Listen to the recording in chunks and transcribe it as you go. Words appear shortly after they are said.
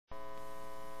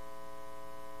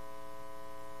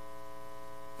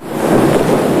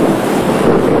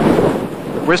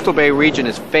Bristol Bay region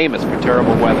is famous for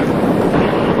terrible weather.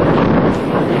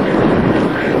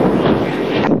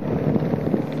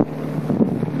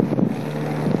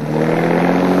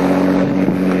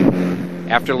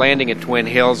 After landing at Twin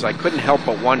Hills, I couldn't help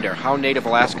but wonder how Native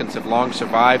Alaskans have long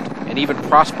survived and even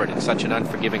prospered in such an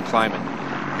unforgiving climate.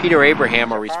 Peter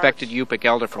Abraham, a respected Yupik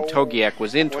elder from Togiak,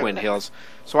 was in Twin Hills,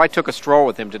 so I took a stroll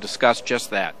with him to discuss just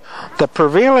that. The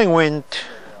prevailing wind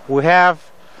we have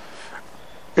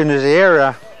in this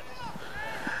area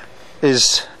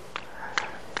is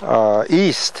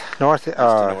southeast.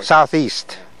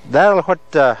 That'll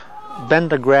bend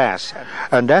the grass,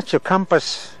 and that's your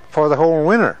compass for the whole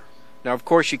winter. Now, of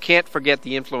course, you can't forget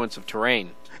the influence of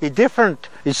terrain. It's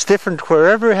different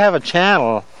wherever you have a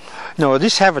channel. No,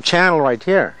 this have a channel right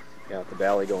here. Yeah, the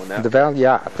valley going that way. The valley,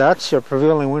 yeah, that's your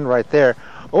prevailing wind right there.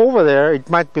 Over there, it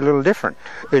might be a little different.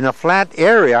 In a flat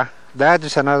area, that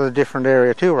is another different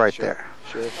area too, right there.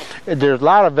 Sure. There's a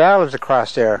lot of valleys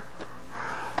across there,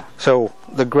 so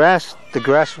the grass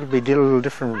will be a little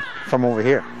different from over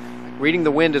here. Reading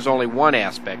the wind is only one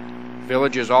aspect.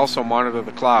 Villagers also monitor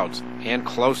the clouds, and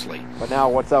closely. But now,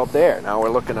 what's out there? Now we're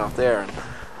looking out there.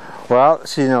 Well,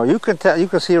 see, you can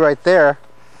see right there.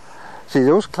 See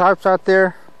those clouds out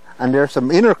there, and there's some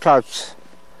inner clouds,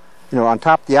 on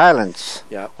top of the islands.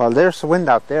 Yeah. Well, there's the wind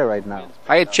out there right now.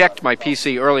 I had checked my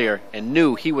PC earlier and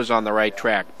knew he was on the right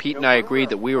track. Pete and I agreed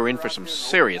that we were in for some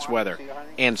serious weather,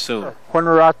 and soon. When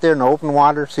we're out there in the open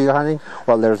water seal hunting,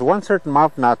 well, there's one certain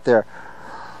mountain out there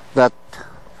that,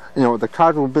 the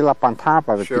cloud will build up on top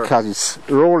of it. Sure. Because it's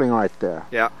rolling right there.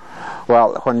 Yeah.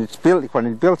 Well, when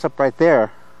it builds up right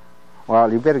there, well,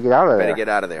 you better get out of there. Better get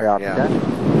out of there. Yeah.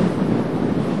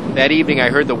 That evening, I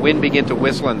heard the wind begin to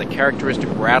whistle and the characteristic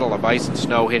rattle of ice and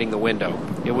snow hitting the window.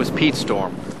 It was Pete's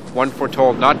storm, one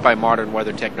foretold not by modern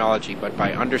weather technology, but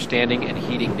by understanding and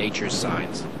heeding nature's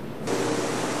signs.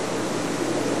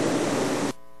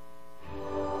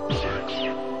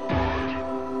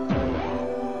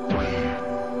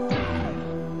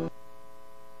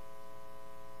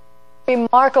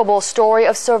 Remarkable story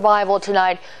of survival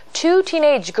tonight. 2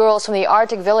 teenage girls from the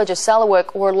Arctic village of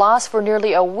Selawik were lost for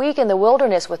nearly a week in the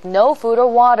wilderness with no food or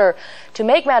water. To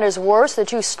make matters worse, the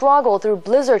two struggled through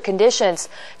blizzard conditions.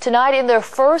 Tonight, in their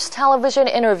first television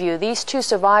interview, these 2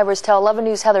 survivors tell 11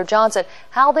 News' Heather Johnson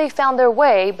how they found their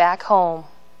way back home.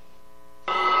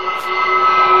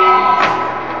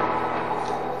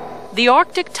 The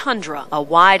Arctic tundra, a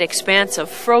wide expanse of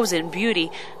frozen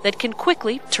beauty that can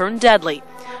quickly turn deadly.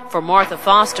 For Martha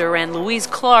Foster and Louise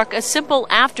Clark, a simple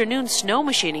afternoon snow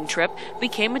machining trip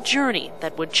became a journey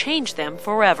that would change them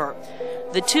forever.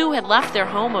 The two had left their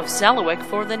home of Selawik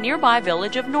for the nearby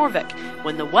village of Norvik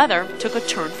when the weather took a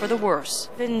turn for the worse.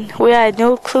 We had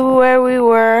no clue where we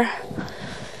were.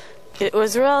 It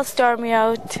was real stormy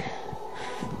out,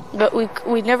 but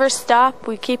we never stopped.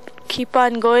 We keep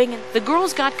on going. The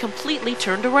girls got completely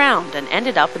turned around and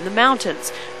ended up in the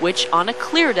mountains, which on a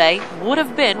clear day would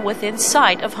have been within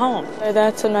sight of home.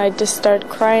 That's when I just started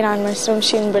crying on my snow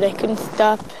machine, but I couldn't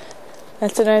stop.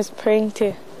 That's when I was praying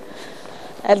to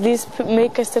at least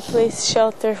make us a place,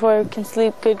 shelter where we can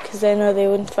sleep good, because I know they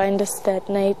wouldn't find us that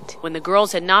night. When the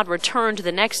girls had not returned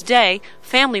the next day,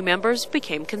 family members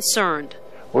became concerned.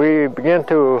 We began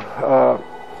to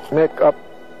make up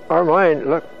our mind,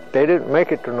 look, they didn't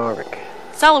make it to Norvik.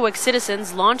 Selawik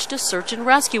citizens launched a search and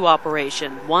rescue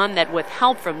operation, one that with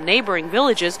help from neighboring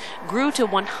villages grew to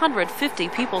 150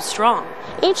 people strong.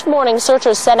 Each morning,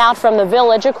 searchers set out from the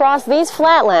village across these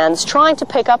flatlands trying to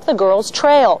pick up the girls'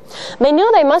 trail. They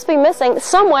knew they must be missing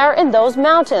somewhere in those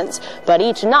mountains, but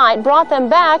each night brought them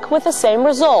back with the same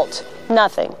result: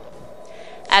 nothing.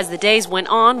 As the days went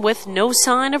on with no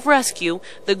sign of rescue,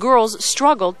 the girls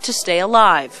struggled to stay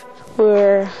alive. We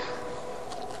were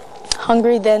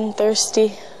hungry, then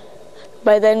thirsty.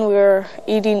 By then we were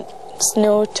eating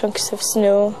snow, chunks of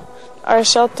snow. Our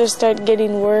shelter started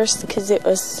getting worse because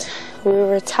we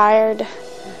were tired.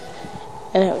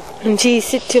 And when she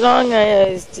sit too long,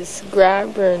 I just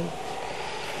grab her and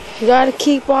you gotta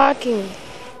keep walking.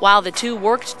 While the two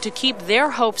worked to keep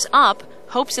their hopes up,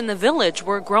 hopes in the village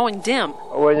were growing dim.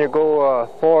 When you go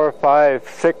 4, 5,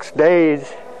 6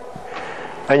 days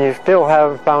and you still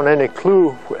haven't found any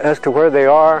clue as to where they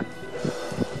are,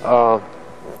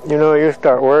 you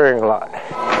start worrying a lot.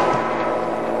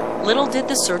 Little did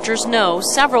the searchers know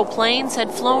several planes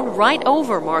had flown right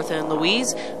over Martha and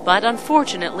Louise, but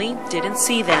unfortunately didn't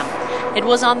see them. It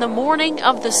was on the morning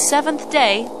of the 7th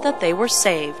day that they were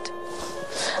saved.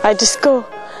 I just go,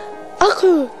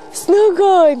 Aku, snow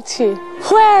going to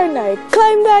where? And I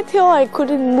climbed that hill. I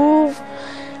couldn't move.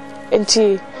 And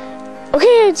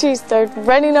okay, and she starts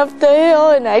running up the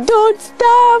hill, and I don't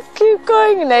stop, keep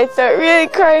going, and I start really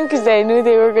crying because I knew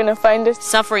they were going to find us.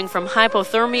 Suffering from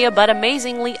hypothermia, but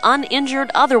amazingly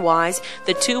uninjured otherwise,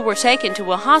 the two were taken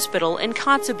to a hospital in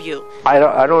Kotzebue. I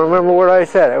don't remember what I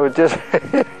said. It was just,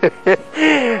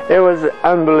 it was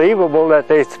unbelievable that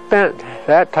they spent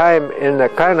that time in the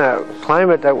kind of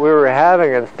climate that we were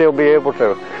having and still be able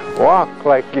to walk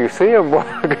like you see them walk.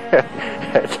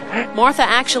 Martha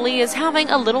actually is having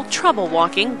a little trouble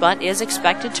walking, but is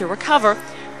expected to recover.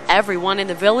 Everyone in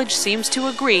the village seems to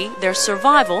agree their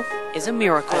survival is a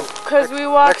miracle. Because we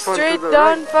walk straight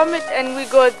down from it and we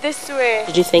go this way.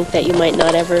 Did you think that you might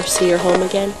not ever see your home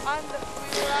again?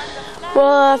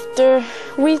 Well, after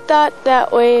we thought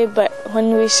that way, but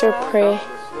when we sure pray,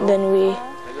 then we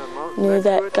knew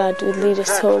that God would lead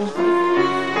us home.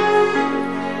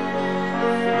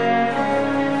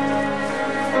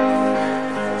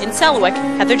 In Selawik,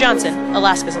 Heather Johnson,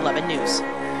 Alaska's 11 News.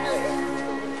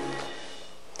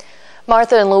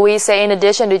 Martha and Louise say in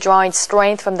addition to drawing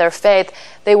strength from their faith,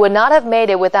 they would not have made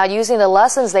it without using the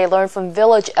lessons they learned from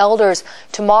village elders.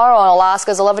 Tomorrow on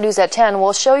Alaska's 11 News at 10,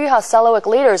 we'll show you how Selawik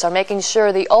leaders are making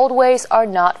sure the old ways are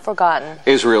not forgotten.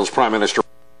 Israel's Prime Minister.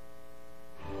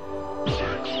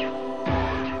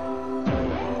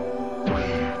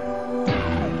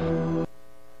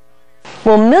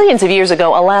 Well, millions of years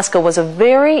ago, Alaska was a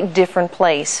very different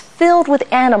place, filled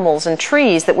with animals and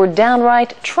trees that were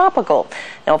downright tropical.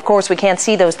 Now, of course, we can't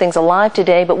see those things alive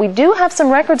today, but we do have some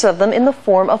records of them in the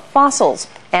form of fossils.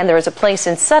 And there is a place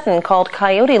in Sutton called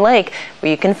Coyote Lake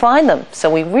where you can find them. So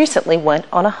we recently went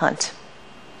on a hunt.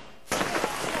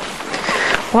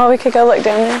 Well, we could go look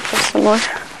down there for some more.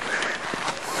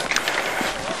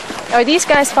 Are these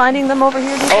guys finding them over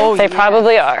here? Oh, they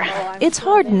probably are. It's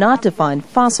hard not to find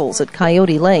fossils at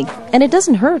Coyote Lake, and it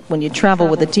doesn't hurt when you travel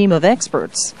with a team of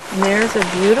experts. And there's a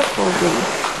beautiful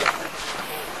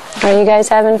reef. Are you guys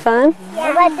having fun?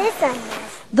 Yeah, what this one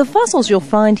is. The fossils you'll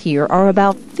find here are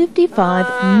about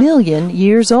 55 million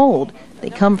years old. They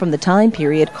come from the time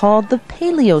period called the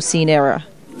Paleocene era.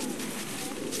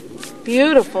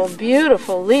 Beautiful,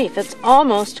 beautiful leaf. It's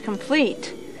almost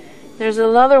complete. There's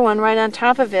another one right on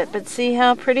top of it, but see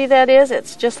how pretty that is?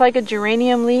 It's just like a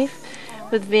geranium leaf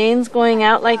with veins going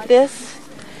out like this.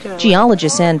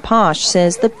 Geologist Ann Posh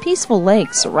says the peaceful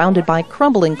lake surrounded by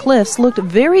crumbling cliffs looked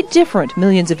very different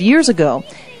millions of years ago.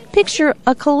 Picture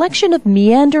a collection of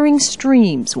meandering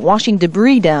streams washing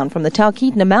debris down from the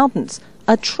Talkeetna Mountains,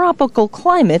 a tropical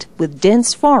climate with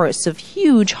dense forests of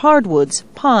huge hardwoods,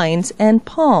 pines, and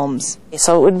palms.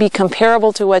 So it would be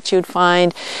comparable to what you'd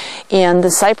find in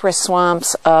the cypress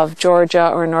swamps of Georgia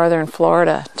or northern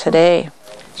Florida today.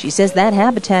 She says that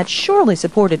habitat surely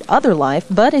supported other life,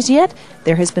 but as yet,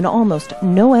 there has been almost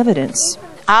no evidence.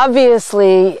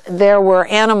 Obviously, there were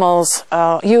animals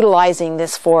utilizing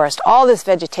this forest. All this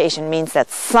vegetation means that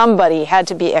somebody had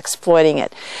to be exploiting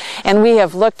it. And we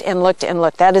have looked and looked and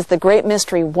looked. That is the great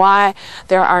mystery why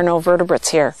there are no vertebrates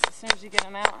here. As soon as you get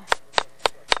them out.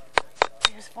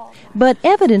 But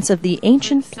evidence of the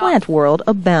ancient plant world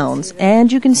abounds, and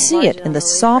you can see it in the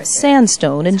soft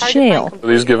sandstone and shale.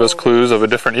 These give us clues of a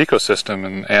different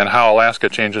ecosystem and how Alaska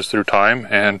changes through time,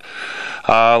 and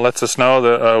lets us know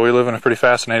that we live in a pretty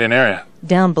fascinating area.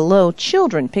 Down below,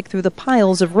 children pick through the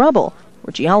piles of rubble,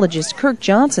 where geologist Kirk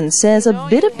Johnson says a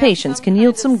bit of patience can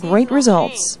yield some great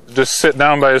results. Just sit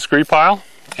down by a scree pile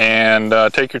and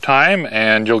take your time,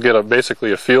 and you'll get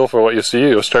basically a feel for what you see.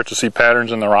 You'll start to see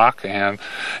patterns in the rock, and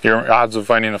your odds of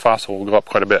finding a fossil will go up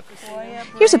quite a bit.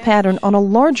 Here's a pattern on a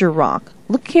larger rock.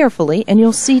 Look carefully, and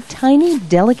you'll see tiny,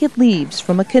 delicate leaves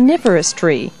from a coniferous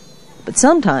tree. But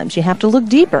sometimes you have to look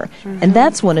deeper, and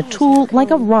that's when a tool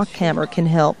like a rock hammer can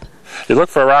help. You look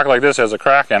for a rock like this has a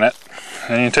crack in it,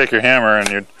 and you take your hammer and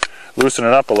you loosen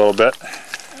it up a little bit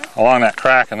along that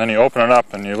crack, and then you open it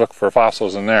up and you look for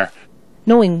fossils in there.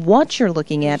 Knowing what you're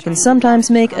looking at can sometimes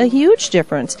make a huge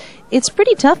difference. It's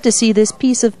pretty tough to see this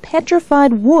piece of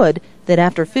petrified wood that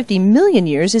after 50 million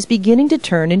years is beginning to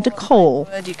turn into coal.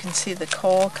 You can see the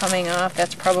coal coming off.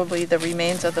 That's probably the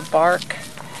remains of the bark.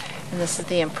 And this is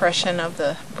the impression of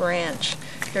the branch.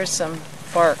 Here's some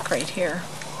bark right here.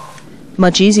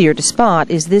 Much easier to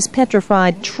spot is this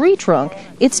petrified tree trunk.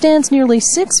 It stands nearly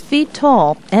 6 feet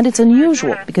tall, and it's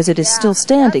unusual because it is still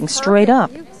standing straight up.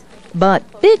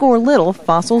 But big or little,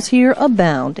 fossils here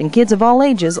abound, and kids of all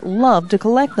ages love to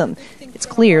collect them. It's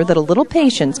clear that a little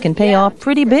patience can pay off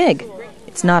pretty big.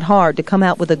 It's not hard to come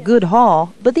out with a good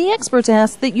haul, but the experts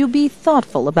ask that you be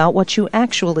thoughtful about what you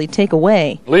actually take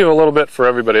away. Leave a little bit for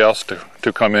everybody else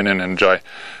to come in and enjoy.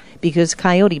 because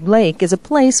Coyote Lake is a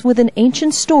place with an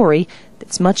ancient story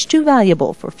that's much too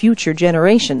valuable for future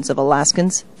generations of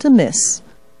Alaskans to miss.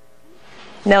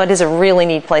 Now, it is a really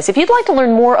neat place. If you'd like to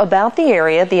learn more about the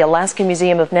area, the Alaska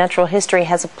Museum of Natural History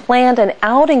has planned an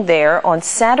outing there on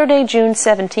Saturday, June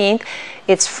 17th.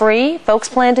 It's free. Folks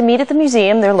plan to meet at the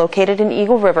museum. They're located in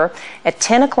Eagle River at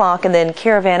 10 o'clock and then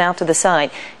caravan out to the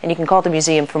site. And you can call the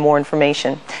museum for more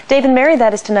information. Dave and Mary,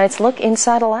 that is tonight's look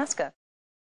inside Alaska.